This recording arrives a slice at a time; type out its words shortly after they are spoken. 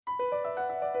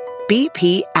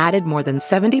BP added more than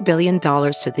 $70 billion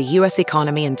to the U.S.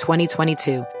 economy in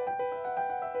 2022.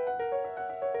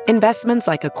 Investments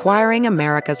like acquiring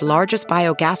America's largest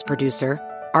biogas producer,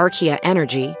 Archaea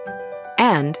Energy,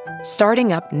 and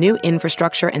starting up new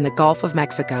infrastructure in the Gulf of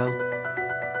Mexico.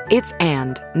 It's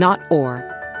and, not or.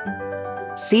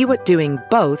 See what doing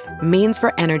both means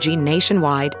for energy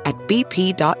nationwide at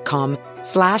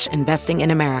bp.com/investing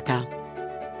in America.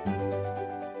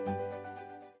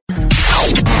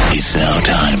 It's now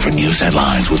time for news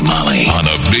headlines with Molly on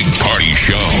a Big Party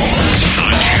Show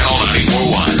on Channel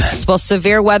 94.1. Well,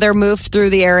 severe weather moved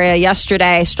through the area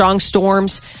yesterday. Strong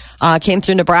storms came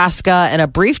through Nebraska, and a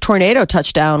brief tornado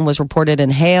touchdown was reported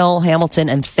in Hale, Hamilton,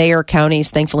 and Thayer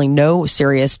counties. Thankfully, no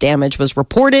serious damage was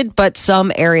reported, but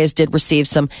some areas did receive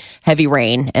some heavy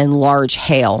rain and large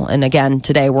hail. And again,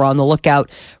 today we're on the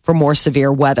lookout for more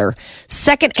severe weather.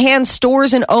 Secondhand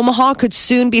stores in Omaha could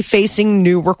soon be facing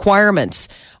new requirements.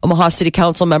 Omaha City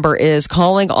Council member is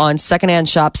calling on secondhand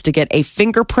shops to get a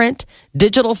fingerprint,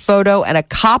 digital photo, and a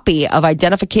copy of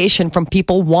identification from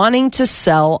people wanting to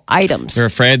sell items. They're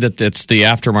afraid that it's the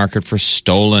aftermarket for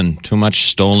too much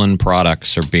stolen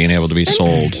products are being able to be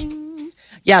sold.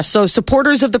 Yeah, so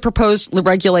supporters of the proposed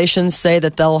regulations say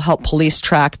that they'll help police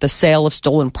track the sale of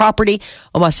stolen property.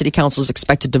 Omaha City Council is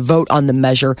expected to vote on the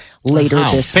measure later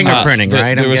this month. Fingerprinting,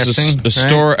 right? There was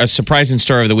a surprising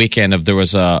story of the weekend. There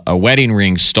was a wedding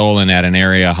ring stolen at an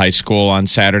area high school on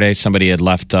Saturday. Somebody had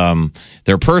left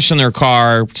their purse in their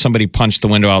car. Somebody punched the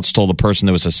window out, stole the purse, and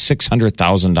there was a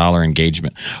 $600,000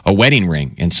 engagement, a wedding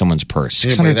ring in someone's purse.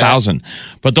 $600,000.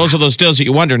 But those are those deals that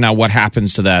you wonder now what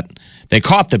happens to that. They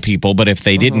caught the people, but if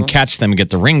they didn't catch them and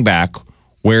get the ring back,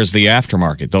 where's the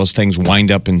aftermarket? Those things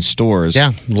wind up in stores.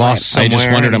 Yeah, lost somewhere. I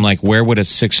just wondered, I'm like, where would a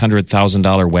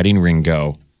 $600,000 wedding ring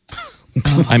go?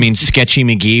 I mean, Sketchy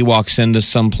McGee walks into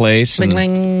some place. Bling,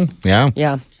 bling. Yeah.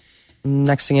 Yeah.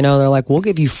 Next thing you know, they're like, we'll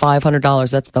give you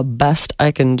 $500. That's the best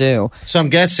I can do. So I'm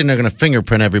guessing they're going to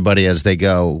fingerprint everybody as they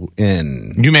go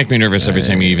in. You make me nervous every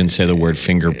time you even say the word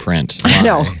fingerprint. I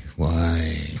know.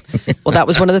 Why? Well, that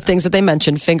was one of the things that they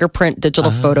mentioned, fingerprint, digital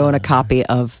photo, and a copy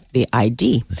of the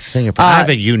ID. Fingerprint. I have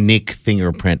a unique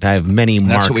fingerprint. I have many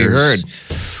markers. That's what we heard.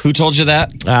 Who told you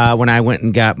that? When I went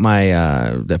and got my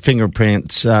the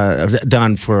fingerprints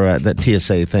done for the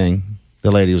TSA thing,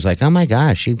 the lady was like, oh my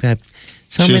gosh, you've had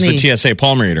so she many. was the TSA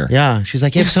palm reader. Yeah. She's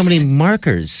like, you have so many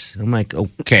markers. I'm like,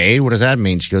 okay, what does that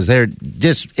mean? She goes, they're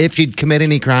just, if you'd commit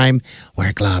any crime,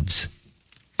 wear gloves.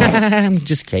 I'm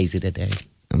just crazy today.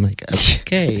 I'm like,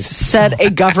 okay. Said a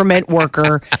government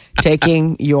worker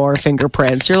taking your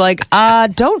fingerprints. You're like,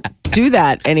 don't do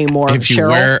that anymore, If you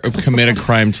Cheryl. commit a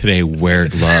crime today, wear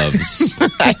gloves.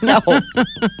 I know.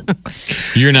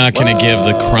 You're not going to give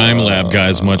the crime lab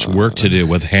guys much work to do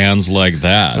with hands like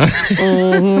that.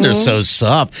 They're so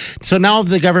soft. So now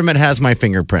the government has my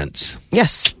fingerprints.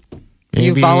 Yes.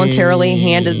 You voluntarily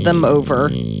handed them over.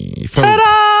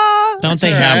 Ta-da! Don't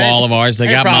they have all of ours? They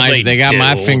got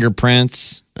my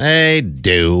fingerprints. They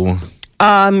do.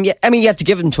 Yeah, I mean, you have to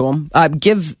give them to them.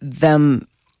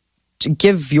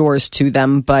 Give yours to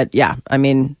them. But yeah, I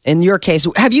mean, in your case,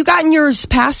 have you gotten yours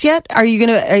passed yet? Are you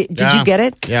going to, did you get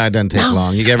it? Yeah, it doesn't take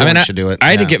long. Everyone should do it.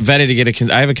 I had to get vetted to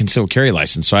get I have a concealed carry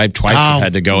license. So I twice have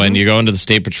had to go in. You go into the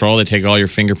state patrol, they take all your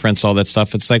fingerprints, all that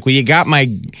stuff. It's like, well, you got I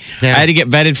had to get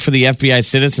vetted for the FBI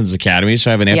Citizens Academy.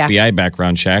 So I have an FBI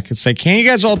background check. It's like, can't you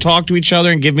guys all talk to each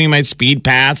other and give me my speed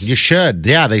pass? You should.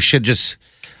 Yeah, they should just,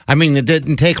 I mean, it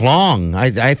didn't take long.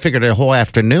 I figured a whole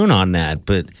afternoon on that,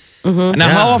 but. Now,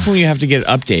 how often will you have to get it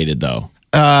updated, though?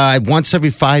 Once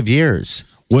every 5 years.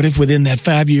 What if within that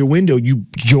 5-year window you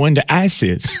joined the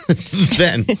ISIS?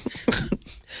 then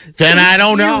I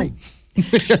don't know.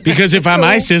 Because if I'm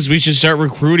ISIS, we should start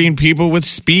recruiting people with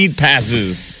speed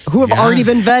passes. Who have already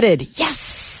been vetted.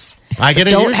 Yes. I get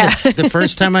to use it. The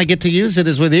first time I get to use it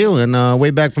is with you, and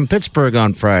way back from Pittsburgh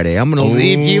on Friday. I'm going to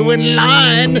leave you in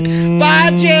line.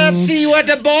 Bye, Jeff. See you at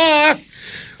the bar.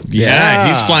 Yeah,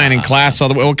 he's flying in class all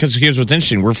the way. Well, because here's what's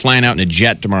interesting: we're flying out in a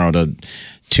jet tomorrow to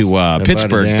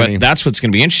Pittsburgh. But that's what's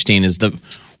going to be interesting is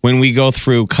when we go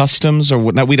through customs,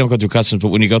 we don't go through customs, but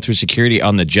when you go through security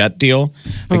on the jet deal,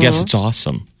 I guess it's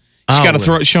awesome. You just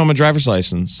got to show him a driver's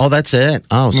license. Oh, that's it.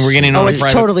 We're getting on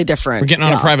it's totally different. We're getting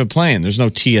on a private plane. There's no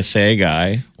TSA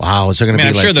guy. Wow, is there going to be?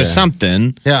 I'm sure there's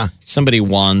something. Yeah, somebody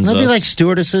wants. There'll be like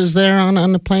stewardesses there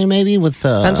on the plane, maybe with.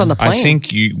 Depends on the plane. I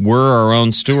think we're our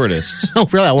own stewardess. Oh,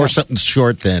 really? I'll wear something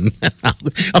short then.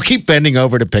 I'll keep bending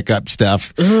over to pick up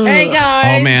stuff. Hey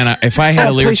guys! Oh man, if I had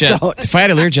a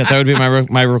Learjet, that would be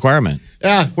my requirement.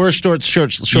 Yeah, we're short.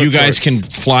 You guys can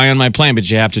fly on my plane, but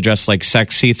you have to dress like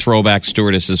sexy throwback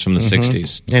stewardesses from the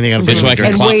 60s. And you got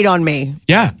to wait on me.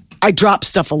 Yeah. I drop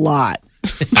stuff a lot.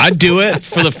 I'd do it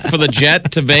for the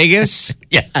jet to Vegas.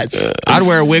 Yes. I'd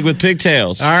wear a wig with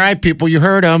pigtails. All right, people, you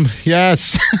heard him.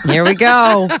 Yes. Here we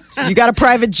go. You got a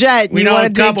private jet. We You know want a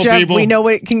to take couple jet? people. We know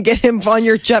what can get him on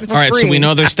your jet for All right, free. so we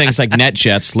know there's things like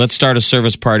NetJets. Let's start a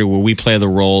service party where we play the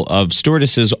role of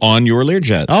stewardesses on your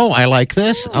Learjet. Oh, I like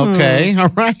this. Okay. All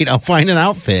right. I'll find an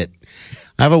outfit.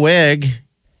 I have a wig.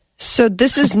 So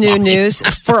this is new news.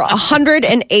 For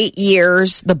 108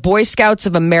 years, the Boy Scouts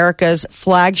of America's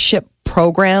flagship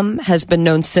program has been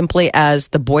known simply as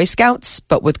the Boy Scouts,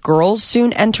 but with girls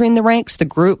soon entering the ranks, the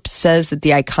group says that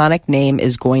the iconic name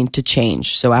is going to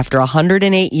change. So after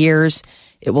 108 years,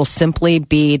 it will simply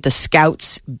be the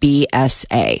Scouts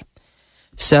BSA.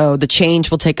 So the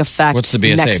change will take effect What's the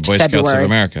BSA? next Boy February. Scouts of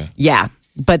America. Yeah,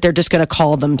 but they're just going to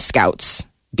call them Scouts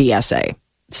BSA.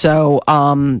 So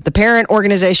the parent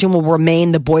organization will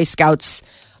remain the Boy Scouts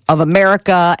of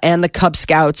America, and the Cub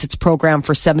Scouts, its program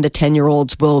for 7 to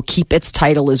 10-year-olds, will keep its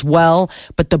title as well.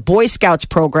 But the Boy Scouts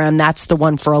program, that's the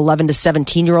one for 11 to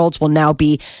 17-year-olds, will now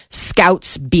be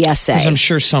Scouts BSA. 'Cause I'm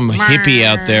sure some hippie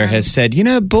out there has said,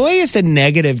 boy is a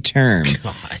negative term.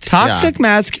 Toxic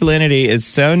masculinity is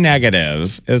so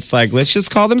negative. It's like, let's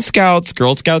just call them Scouts.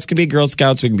 Girl Scouts can be Girl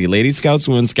Scouts. We can be Lady Scouts,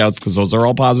 Women Scouts, because those are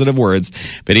all positive words.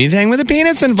 But anything with a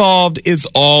penis involved is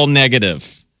all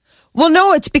negative. Well,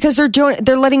 no, it's because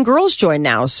they're letting girls join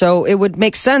now. So it would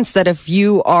make sense that if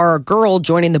you are a girl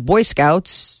joining the Boy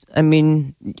Scouts, I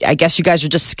mean, I guess you guys are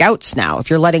just Scouts now. If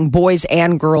you're letting boys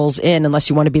and girls in, unless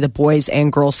you want to be the Boys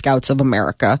and Girl Scouts of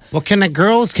America. Well, can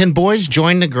boys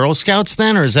join the Girl Scouts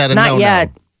then, or is that a Not no-no?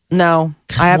 yet. No,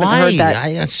 I haven't Why? heard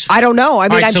that. I don't know. I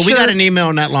mean, All right, I'm so sure. we got an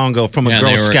email not long ago from a Yeah, Girl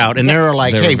they were- Scout, and they were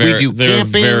like, "Hey, we do They're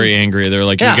camping." very angry. They're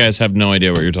like, Yeah. you guys have no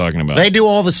idea what you're talking about. They do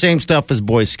all the same stuff as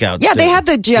Boy Scouts. Yeah, they do, had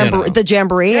the you know.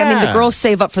 jamboree. I mean, the Yeah. girls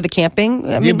save up for the camping.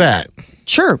 I You mean, bet.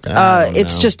 Sure.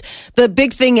 It's just the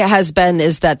big thing has been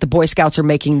is that the Boy Scouts are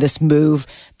making this move.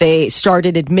 They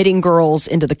started admitting girls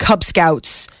into the Cub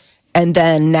Scouts, and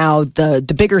then now the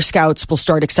bigger Scouts will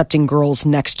start accepting girls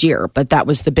next year. But that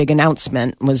was the big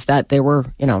announcement, was that they were,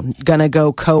 going to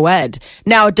go co-ed.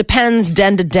 Now it depends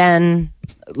den to den.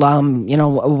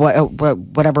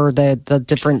 Whatever the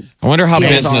different. I wonder how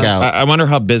deals business. are. I wonder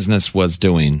how business was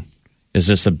doing. Is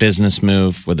this a business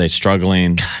move? Were they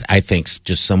struggling? I think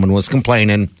just someone was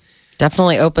complaining.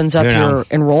 Definitely opens up your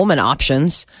enrollment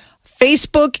options.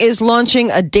 Facebook is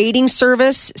launching a dating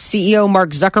service. CEO Mark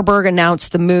Zuckerberg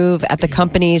announced the move at the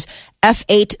company's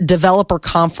F8 developer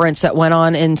conference that went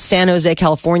on in San Jose,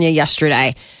 California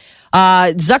yesterday.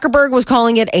 Zuckerberg was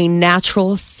calling it a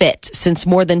natural fit since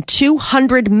more than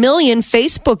 200 million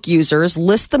Facebook users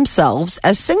list themselves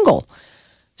as single.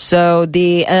 So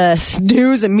the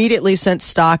news immediately sent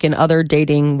stock in other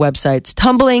dating websites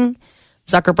tumbling.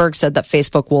 Zuckerberg said that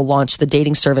Facebook will launch the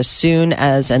dating service soon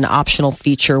as an optional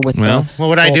feature with Well, what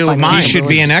would I do with He mine? should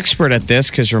be an expert at this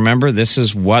because remember, this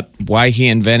is why he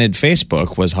invented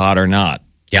Facebook was hot or not.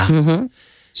 Yeah. Mm-hmm.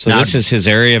 So Now- this is his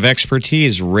area of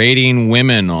expertise, rating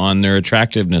women on their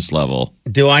attractiveness level.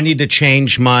 Do I need to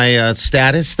change my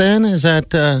status then? Is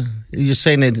that you're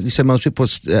saying that you said most people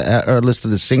are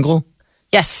listed as single?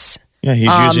 Yes. Yeah,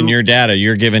 he's using your data.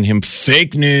 You're giving him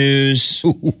fake news.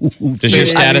 Does your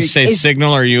status say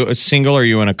signal? Are you single? Or are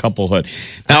you in a couplehood?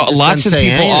 Now, It lots of doesn't say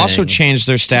people anything. also change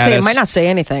their Say, status. it might not say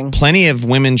anything. Plenty of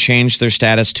women change their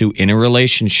status to in a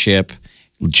relationship,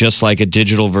 just like a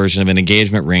digital version of an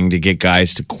engagement ring to get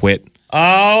guys to quit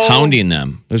hounding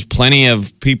them. There's plenty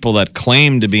of people that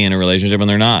claim to be in a relationship and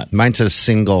they're not. Mine says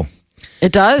single.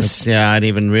 It does. Yeah, I didn't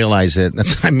even realize it.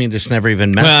 Just never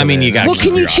even met. Well, I mean, you got. Well,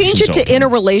 can you your change it options to in a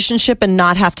open. relationship and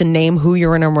not have to name who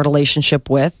you're in a relationship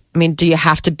with? I mean, do you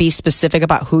have to be specific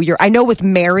about who you're? I know with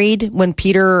married, when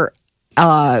Peter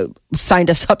signed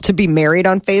us up to be married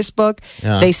on Facebook,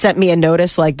 they sent me a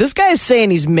notice like, this guy's saying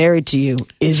he's married to you.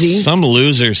 Is he? Some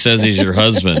loser says he's your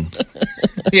husband.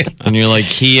 Yeah. And you're like,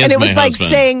 he is And it was my like husband.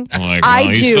 saying, I'm like, I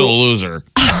he's do. still a loser.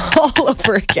 All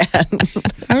over again.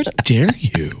 How dare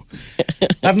you?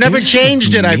 I've never This is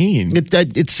changed it. mean.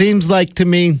 It seems like to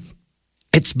me,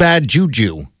 it's bad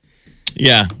juju.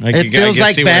 Yeah, It feels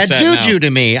like bad juju to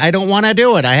me. I don't want to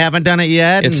do it. I haven't done it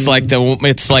yet. It's like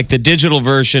the digital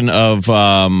version of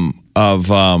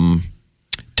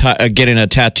getting a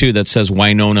tattoo that says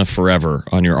Winona Forever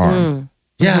on your arm.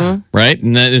 yeah. Right?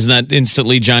 And isn't that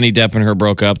instantly Johnny Depp and her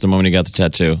broke up the moment he got the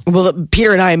tattoo? Well,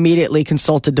 Peter and I immediately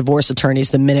consulted divorce attorneys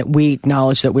the minute we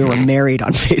acknowledged that we were married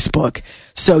on Facebook.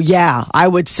 So, yeah, I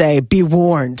would say be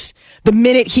warned. The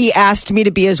minute he asked me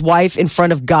to be his wife in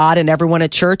front of God and everyone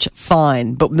at church,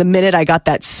 fine. But the minute I got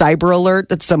that cyber alert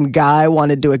that some guy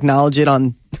wanted to acknowledge it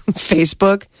on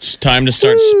Facebook. It's time to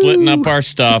start splitting up our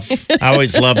stuff. I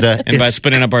always love that. And by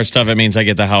splitting up our stuff, it means I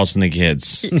get the house and the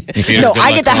kids. No,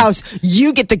 I get the house.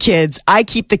 You get the kids. I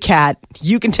keep the cat.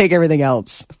 You can take everything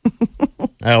else.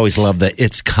 I always love that.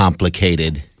 It's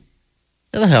complicated.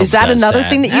 Who the hell Is that does another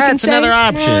thing that you can That's say? another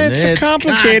option. Well, it's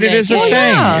complicated is a Well, thing.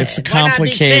 yeah. It's Why not be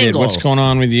complicated. single? What's going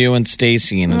on with you and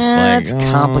Stacy? And it's That's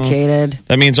like complicated.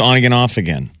 That means on again, off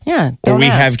again. Yeah. Or don't we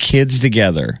ask. have kids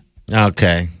together.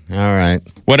 Okay. All right.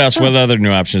 What else? What other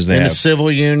new options they In a have?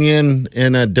 civil union,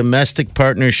 in a domestic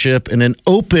partnership, in an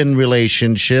open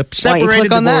relationship, Why don't you separated,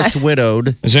 click on that? divorced,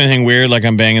 widowed. Is there anything weird like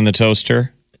I'm banging the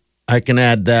toaster? I can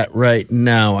add that right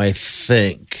now, I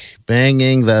think.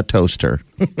 Banging the toaster.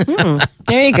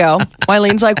 There you go.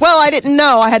 Wylene's like, well, I didn't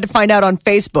know. I had to find out on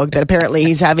Facebook that apparently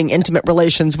he's having intimate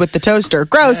relations with the toaster.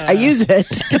 Gross. I use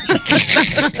it.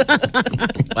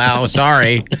 Wow,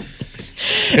 sorry.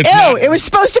 Ew, it was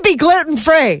supposed to be gluten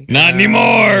free. Not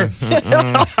anymore.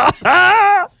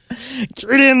 Get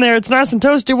it in there. It's nice and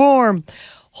toasty warm.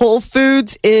 Whole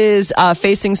Foods is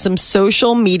facing some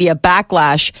social media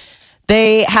backlash.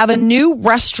 They have a new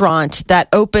restaurant that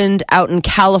opened out in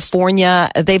California.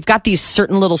 They've got these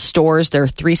certain little stores. They're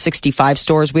 365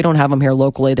 stores. We don't have them here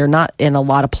locally. They're not in a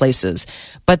lot of places.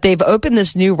 But they've opened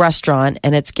this new restaurant,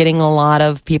 and it's getting a lot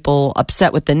of people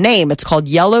upset with the name. It's called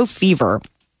Yellow Fever.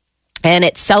 And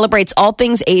it celebrates all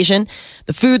things Asian,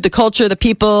 the food, the culture, the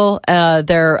people.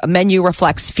 Their menu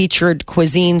reflects featured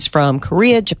cuisines from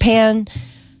Korea, Japan,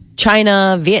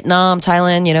 China, Vietnam,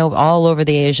 Thailand, all over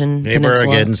the Asian People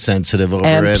peninsula. are getting sensitive over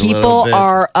And it a people little bit.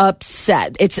 are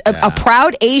upset. It's a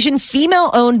proud Asian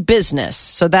female-owned business.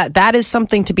 So that is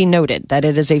something to be noted, that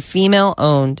it is a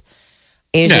female-owned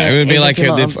Asian. Yeah, it would be Asian like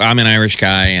female-owned. if I'm an Irish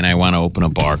guy and I want to open a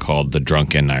bar called the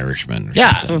Drunken Irishman. Or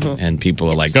Yeah. something. And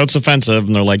people are like, "That's offensive,"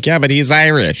 and they're like, "Yeah, but he's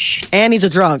Irish And he's a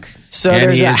drunk. So and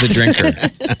there's he that. is a drinker."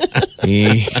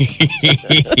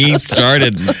 he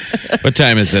started. What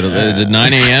time is it?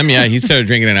 9 a.m. Yeah, he started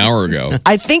drinking an hour ago.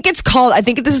 I think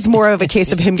this is more of a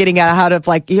case of him getting out of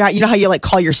like, you know how you like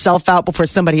call yourself out before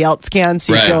somebody else can,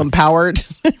 so you Right. feel empowered.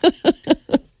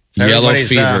 Yellow Everybody's,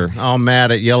 fever. all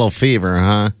mad at yellow fever,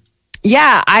 huh?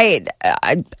 Yeah, I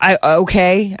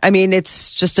okay. I mean,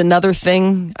 it's just another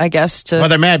thing, I guess, to Well,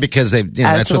 they're mad because they, add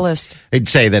that's to the what list. they'd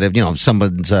say that if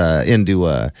someone's into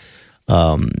are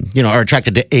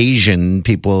attracted to Asian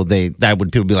people,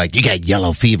 people be like, you got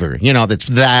yellow fever. That's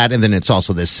that, and then it's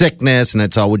also this sickness, and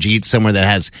it's all would you eat somewhere that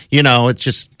has, it's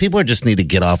just people just need to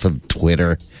get off of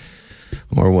Twitter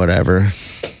or whatever.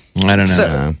 I don't know.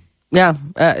 So- Yeah,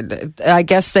 I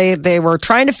guess they were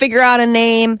trying to figure out a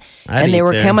name, I'd and they eat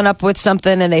were there. coming up with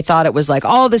something, and they thought it was like,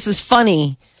 oh, this is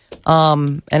funny,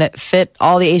 and it fit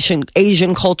all the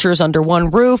Asian cultures under one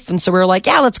roof, and so we were like,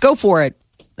 yeah, let's go for it.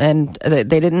 And they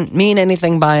didn't mean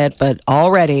anything by it, but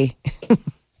already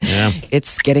Yeah.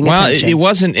 it's getting Well, attention. it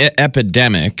wasn't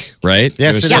epidemic, right?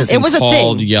 Yes, it is. something It was a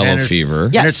called thing. yellow And there's- fever.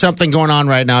 Yeah. And there's something going on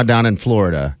right now down in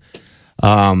Florida.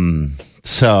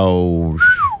 So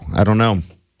I don't know.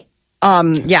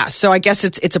 Yeah, so I guess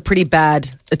it's a pretty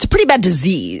bad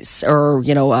disease or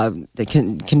the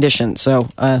condition. So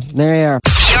there you are.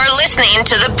 You're listening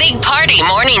to the Big Party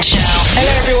Morning Show.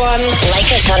 Hello, everyone. Like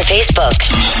us on Facebook.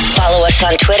 Follow us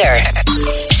on Twitter.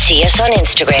 See us on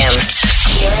Instagram.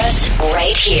 Hear us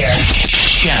right here.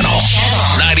 Channel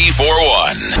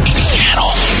 94.1. Channel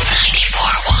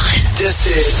 94.1. This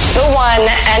is The one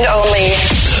and only.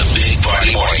 the Big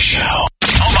Party Morning Show.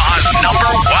 Omaha's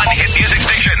 #1 hit music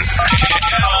station.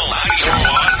 Channel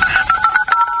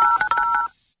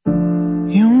 94.1.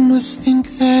 You must think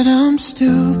that I'm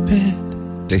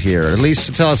stupid. To hear.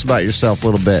 Lisa, tell us about yourself a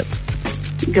little bit.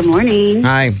 Good morning.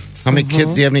 Hi. How many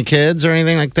kids? Do you have any kids or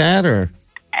anything like that? Or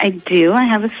I do. I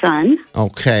have a son,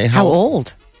 okay, How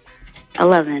old?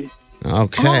 11.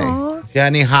 Okay. Got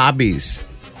any hobbies?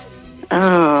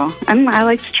 Oh, I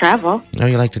like to travel. Oh,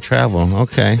 you like to travel?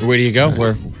 Okay. Where do you go?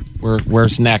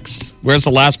 Where's next? Where's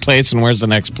the last place and where's the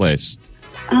next place?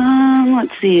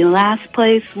 Let's see. Last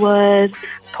place was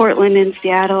Portland and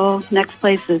Seattle. Next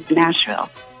place is Nashville.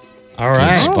 All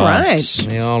right. All right.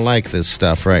 We all like this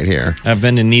stuff right here. I've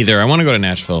been to neither. I want to go to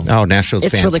Nashville. Oh, Nashville's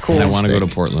It's really cool. And I want to go to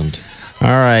fantastic. Portland. All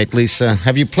right, Lisa.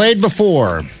 Have you played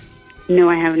before? No,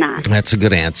 I have not. That's a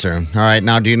good answer. All right.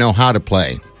 Now, do you know how to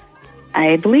play?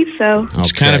 I believe so.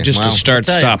 It's kind of Okay, just well, a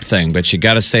start-stop I'll tell thing, but you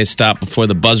got to say stop before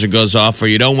the buzzer goes off or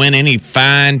you don't win any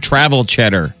fine travel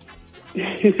cheddar.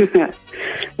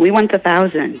 We want the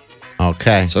 1,000. you.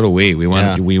 Okay. So do we. We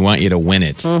want you to win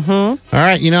it. All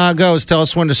right. You know how it goes. Tell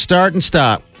us when to start and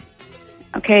stop.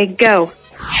 Okay, go.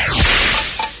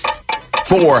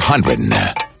 400.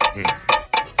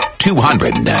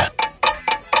 200.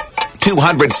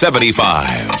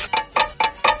 275.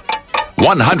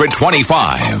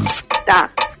 125. Stop.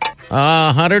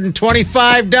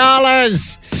 $125.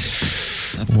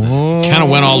 Kind of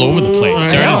went all over the place.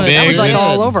 Started big. That was like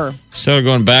all over. Started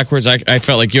going backwards. I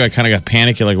felt like you. I kind of got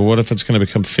panicky. Like, well, what if it's going to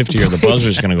become 50 or the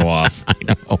buzzer's going to go off?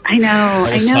 I know.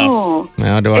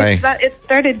 Now It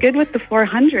started good with the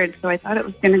 400, so I thought it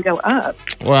was going to go up.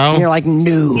 Well, And you're like,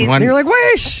 no. And you're like,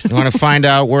 wait. You want to find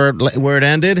out where it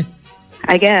ended?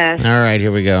 I guess. All right,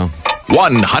 here we go.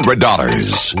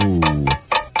 $100. Ooh.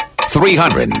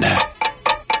 300.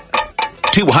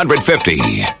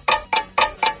 250.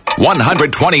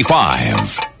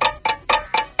 125.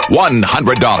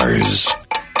 $100.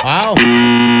 Wow.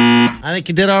 I think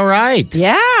you did all right.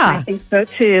 Yeah. I think so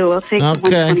too. We'll take the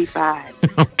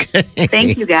 125. Okay.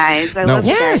 Thank you guys. I love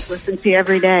you guys. Listen to you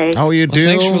every day. Oh, you do?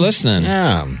 Well, thanks for listening.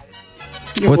 Yeah.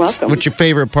 You're welcome. What's your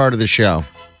favorite part of the show?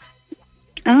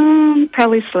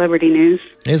 Probably celebrity news.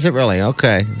 Is it really?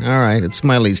 Okay. All right. It's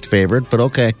my least favorite, but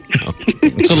okay.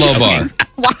 It's a low bar.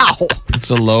 Wow. It's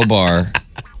a low bar.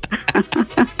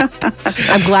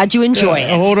 I'm glad you enjoy it.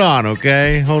 Hold on,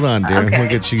 okay? Hold on, dear. Okay. We'll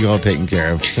get you all taken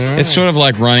care of. All right. It's sort of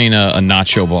like running a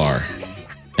nacho bar,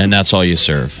 and that's all you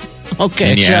serve.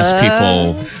 Okay. And you ask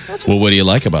people, well, what do you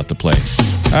like about the place?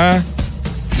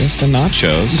 It's the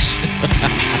nachos.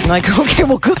 I'm like, okay,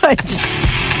 well, good.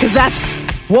 Because that's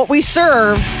what we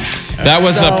serve. That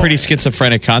was a pretty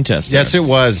schizophrenic contest. Yes, it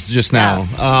was just now.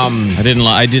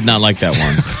 I did not like that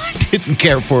one. Didn't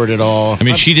care for it at all. I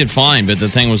mean, she did fine, but the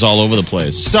thing was all over the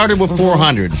place. Started with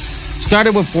 400.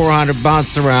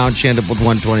 Bounced around. She ended up with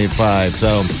 125. So.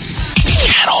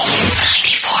 Channel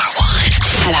 94.1.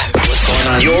 Hello. What's going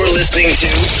on? You're listening to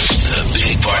The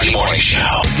Big Party Morning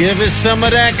Show. Give us some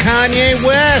of that Kanye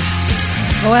West.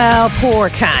 Well, poor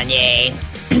Kanye.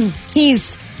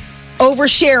 He's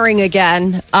oversharing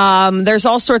again. There's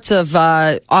all sorts of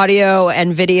audio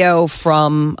and video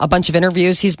from a bunch of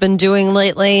interviews he's been doing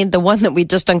lately. The one that we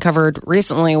just uncovered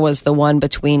recently was the one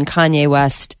between Kanye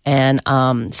West and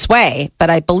Sway, but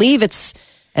I believe it's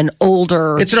an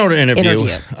older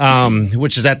interview.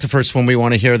 Which is that the first one we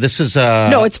want to hear? This is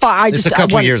no, it's fine. It's a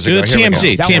couple years ago.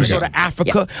 TMZ. I want to go to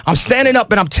Africa. Yeah. I'm standing up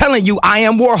and I'm telling you, I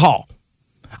am Warhol.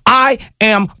 I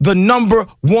am the number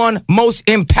one most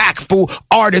impactful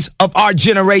artist of our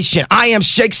generation. I am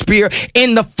Shakespeare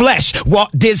in the flesh. Walt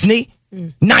Disney,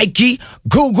 Nike,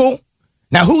 Google.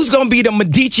 Now, who's going to be the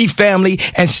Medici family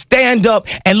and stand up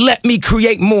and let me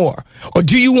create more? Or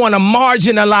do you want to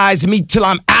marginalize me till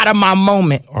I'm out of my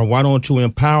moment? Or why don't you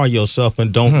empower yourself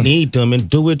and don't need them and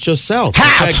do it yourself?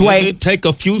 How, Sway? Take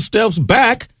a few steps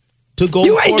back.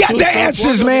 You ain't got the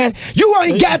answers, man. You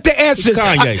ain't got the answers.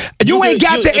 You ain't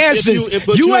got the answers.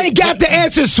 You ain't got the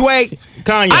answers, Sway.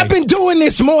 Kanye. I've been doing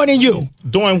this more than you.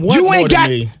 Doing what? You ain't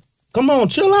got. Come on,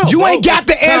 chill out. You ain't got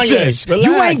the answers.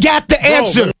 You ain't got the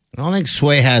answer. I don't think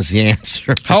Sway has the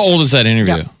answer. How old is that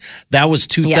interview? That was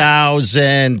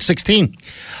 2016,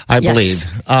 I believe.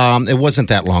 It wasn't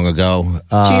that long ago.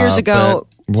 2 years ago.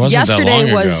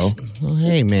 Yesterday was. Oh,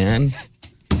 hey, man.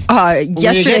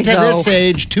 Yesterday, though. At this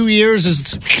age, 2 years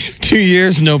is 2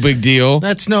 years, no big deal.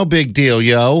 That's no big deal,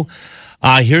 yo.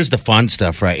 Here's the fun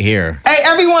stuff right here. Hey,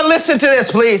 everyone, listen to this,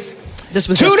 please. This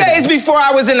was 2 days before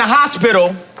I was in the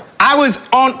hospital. I was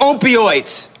on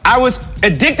opioids. I was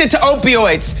addicted to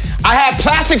opioids. I had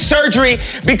plastic surgery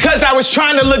because I was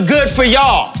trying to look good for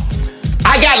y'all.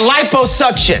 I got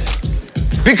liposuction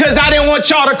because I didn't want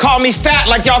y'all to call me fat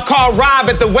like y'all called Rob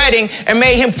at the wedding and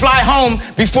made him fly home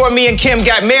before me and Kim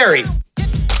got married.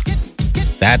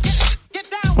 That's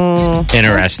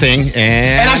interesting.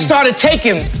 And I started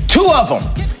taking 2 of them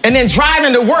and then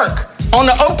driving to work on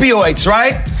the opioids,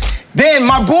 right? Then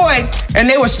my boy, and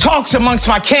there was talks amongst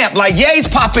my camp, like Ye's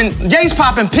popping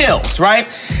pills, right?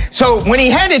 So when he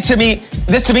handed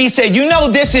this to me, he said, you know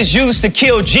this is used to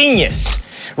kill genius,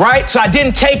 right? So I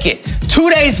didn't take it. 2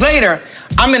 days later,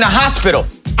 I'm in the hospital.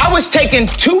 I was taking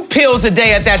 2 pills a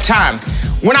day at that time.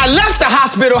 When I left the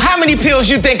hospital, how many pills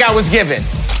you think I was given?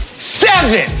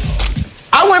 7.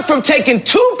 I went from taking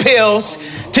 2 pills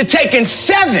to taking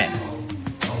 7.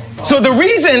 So the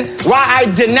reason why I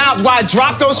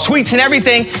dropped those tweets and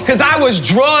everything, because I was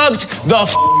drugged the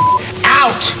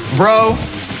out, bro.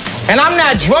 And I'm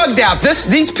not drugged out.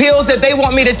 These pills that they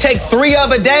want me to take 3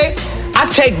 of a day, I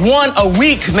take 1 a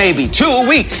week, maybe 2 a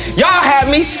week. Y'all had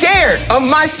me scared of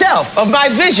myself, of my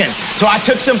vision. So I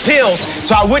took some pills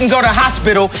so I wouldn't go to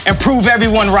hospital and prove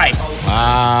everyone right.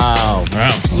 Wow.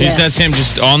 Yes. That's him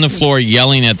just on the floor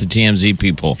yelling at the TMZ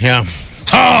people. Yeah.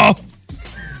 Oh,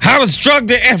 I was drugged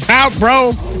the F out,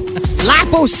 bro.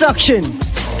 Liposuction.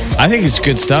 I think it's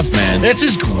good stuff, man. This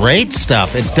is great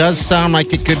stuff. It does sound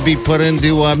like it could be put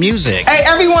into music. Hey,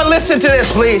 everyone, listen to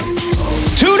this, please.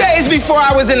 2 days before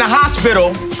I was in the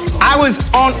hospital, I was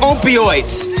on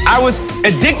opioids. I was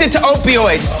addicted to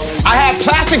opioids. I had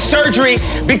plastic surgery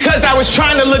because I was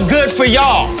trying to look good for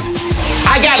y'all.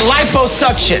 I got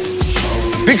liposuction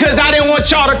because I didn't want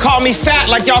y'all to call me fat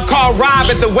like y'all called Rob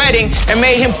at the wedding and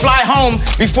made him fly home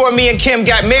before me and Kim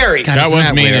got married. God, that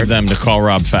was mean of them to call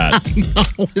Rob fat.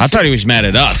 I thought he was mad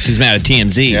at us. He's mad at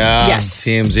TMZ. Yeah, yes.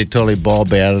 TMZ totally ball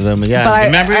batted him. Yeah, but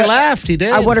remember he laughed. He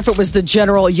did. I wonder if it was the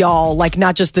general y'all, like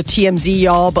not just the TMZ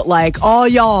y'all, but like all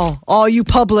y'all, all you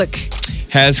public.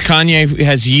 Has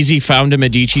Yeezy found a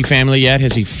Medici family yet?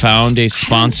 Has he found a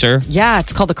sponsor? Yeah,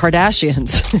 it's called the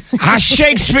Kardashians.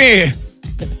 Shakespeare.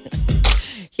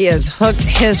 He has hooked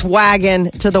his wagon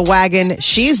to the wagon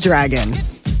she's dragging.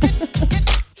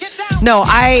 No,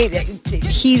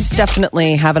 he's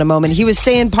definitely having a moment. He was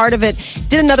saying part of it,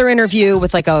 did another interview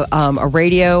with like a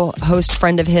radio host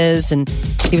friend of his, and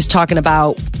he was talking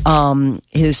about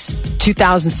his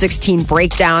 2016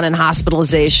 breakdown and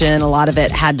hospitalization. A lot of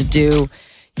it had to do,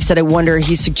 he said,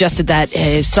 he suggested that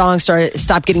his song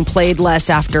stopped getting played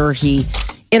less after he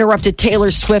interrupted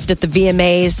Taylor Swift at the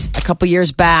VMAs a couple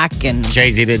years back, and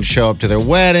Jay-Z didn't show up to their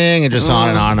wedding, and just on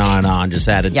and on and on and on, just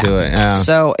added to it. Yeah.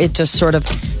 So it just sort of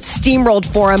steamrolled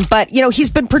for him. But,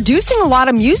 he's been producing a lot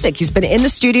of music. He's been in the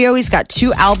studio. He's got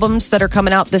 2 albums that are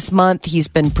coming out this month. He's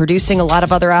been producing a lot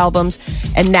of other albums.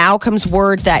 And now comes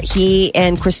word that he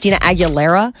and Christina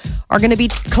Aguilera are going to be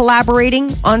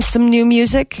collaborating on some new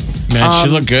music. Man, she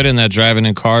looked good in that driving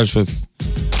in cars with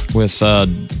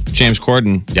James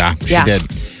Corden. Yeah, she did.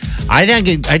 I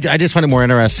think I just find it more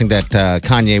interesting that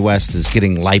Kanye West is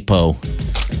getting lipo.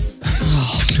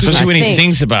 Especially when he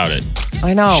sings about it.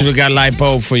 I know. Should have got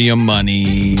lipo for your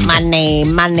money. Money.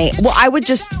 Well, I would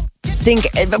just think,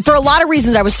 for a lot of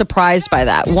reasons, I was surprised by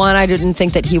that. One, I didn't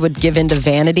think that he would give into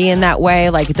vanity in that way,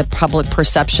 like the public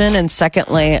perception. And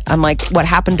secondly, I'm like, what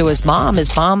happened to his mom?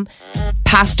 His mom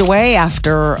passed away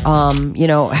after,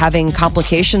 having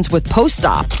complications with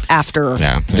post-op after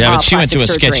but she went to a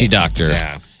surgery. sketchy doctor.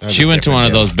 Yeah. She went to one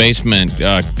of those basement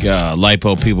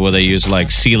lipo people where they use like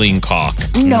ceiling caulk.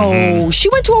 No, she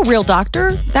went to a real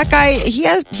doctor. That guy,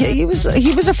 he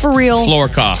was a for real floor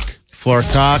caulk. Floor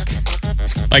caulk?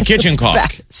 Like kitchen caulk.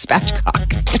 Spatchcock.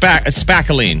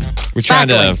 Spackling. We're trying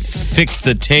to fix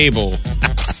the table.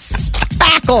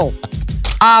 Spackle.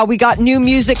 We got new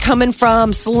music coming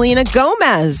from Selena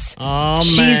Gomez. Oh,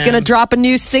 She's going to drop a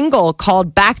new single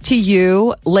called Back to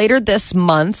You later this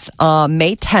month,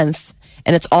 May 10th.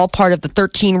 And it's all part of the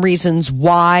 13 Reasons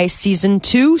Why Season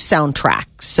 2 soundtrack.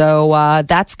 So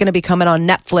that's going to be coming on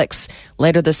Netflix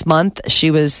later this month. She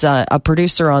was a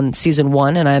producer on Season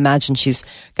 1, and I imagine she's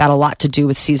got a lot to do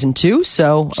with Season 2.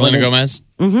 So Selena Gomez?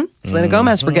 Mm-hmm. Selena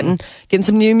Gomez. We're getting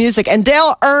some new music. And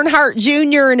Dale Earnhardt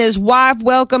Jr. and his wife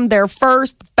welcomed their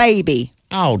first baby.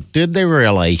 Oh, did they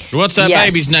really? What's that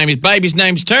baby's name? His baby's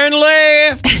name's Turn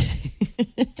Left.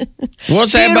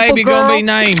 What's that baby going to be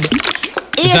named?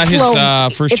 Is that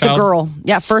his first it's child? It's a girl.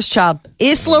 Yeah, first child.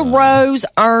 Isla Rose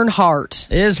Earnhardt.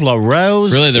 Isla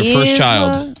Rose? Really, their first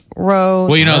child?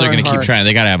 Rose Well, they're going to keep trying.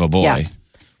 They got to have a boy. Yeah.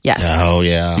 Yes. Oh,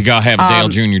 yeah. You got to have Dale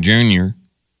Jr.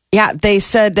 Yeah, they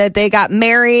said that they got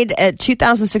married at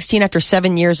 2016 after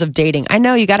 7 years of dating. I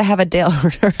know, you got to have a Dale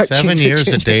Earnhardt 7 years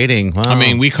of dating. Wow. I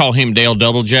mean, we call him Dale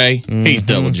Double J. He's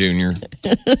Double Jr.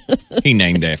 He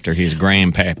named after his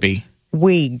grandpappy.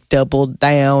 We doubled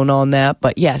down on that.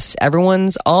 But yes,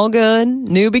 everyone's all good.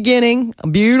 New beginning. A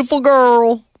beautiful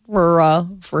girl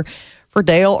for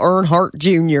Dale Earnhardt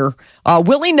Jr.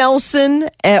 Willie Nelson,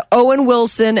 Owen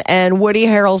Wilson, and Woody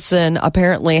Harrelson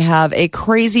apparently have a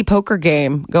crazy poker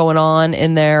game going on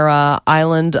in their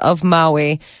island of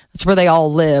Maui. That's where they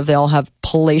all live. They all have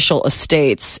palatial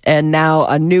estates. And now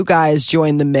a new guy has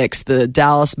joined the mix, the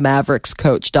Dallas Mavericks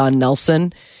coach, Don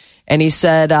Nelson. And he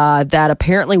said that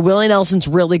apparently Willie Nelson's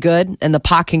really good, and the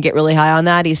pot can get really high on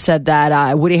that. He said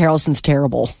that Woody Harrelson's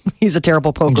terrible. He's a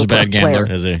terrible poker player. He's a bad gambler,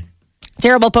 is he?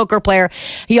 Terrible poker player.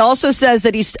 He also says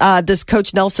that this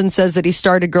coach Nelson says that he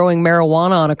started growing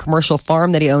marijuana on a commercial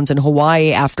farm that he owns in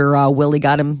Hawaii after Willie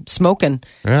got him smoking.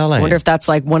 Really? I wonder if that's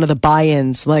like one of the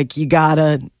buy-ins. Like you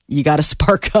gotta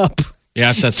spark up.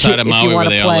 Yeah, it's that side of Maui where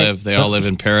they all live. They all live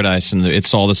in paradise, and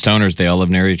it's all the stoners. They all live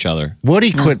near each other.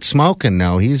 Woody quit smoking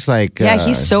now. He's like...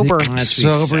 he's sober.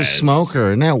 Sober smoker.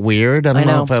 Isn't that weird? I don't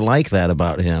know if I like that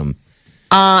about him.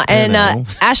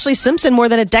 Ashley Simpson, more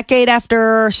than a decade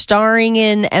after starring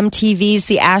in MTV's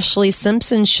The Ashley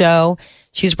Simpson Show,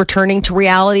 she's returning to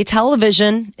reality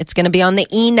television. It's going to be on the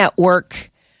E! Network.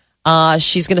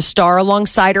 She's going to star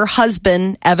alongside her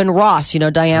husband, Evan Ross,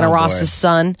 Diana Ross's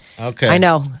son. Okay. I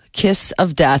know. Kiss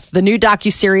of Death. The new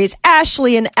docuseries,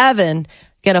 Ashley and Evan,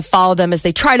 going to follow them as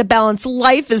they try to balance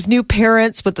life as new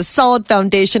parents with a solid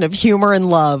foundation of humor and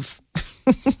love.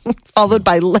 Followed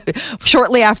by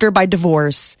shortly after by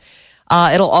divorce.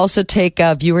 It'll also take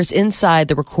viewers inside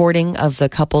the recording of the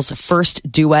couple's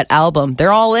first duet album.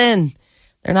 They're all in.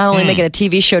 They're not only making a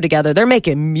TV show together, they're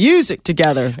making music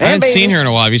together. I haven't seen her in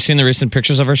a while. Have you seen the recent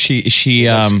pictures of her? She good. She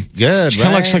kind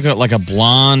of looks like a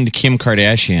blonde Kim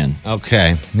Kardashian.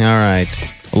 Okay. All right.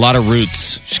 A lot of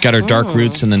roots. She's got her dark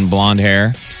roots and then blonde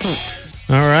hair.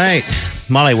 All right.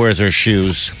 Molly wears her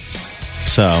shoes.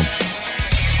 So.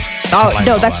 Oh,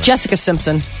 no, that's Jessica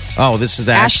Simpson. Oh, this is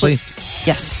Ashley?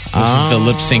 Yes. This is the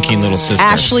lip-syncing little sister.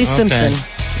 Ashley Simpson.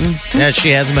 Yeah, she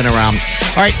hasn't been around.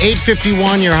 All right,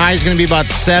 8:51. Your high is going to be about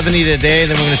 70 today.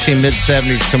 Then we're going to see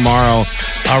mid-70s tomorrow.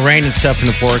 Rain and stuff in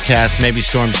the forecast. Maybe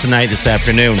storms tonight, this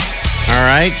afternoon. All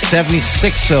right,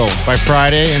 76 though by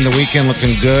Friday, and the weekend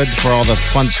looking good for all the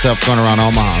fun stuff going around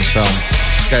Omaha. So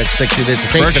just got to stick to this.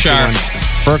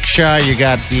 Berkshire. You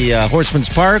got the Horseman's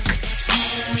Park.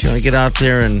 If you want to get out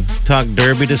there and talk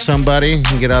derby to somebody, you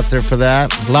can get out there for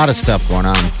that. A lot of stuff going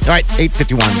on. All right,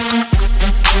 8:51.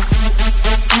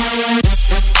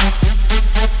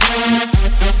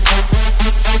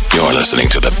 You're listening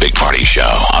to The Big Party Show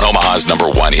on Omaha's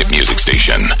 #1 hit music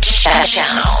station.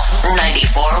 Channel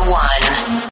 94.1.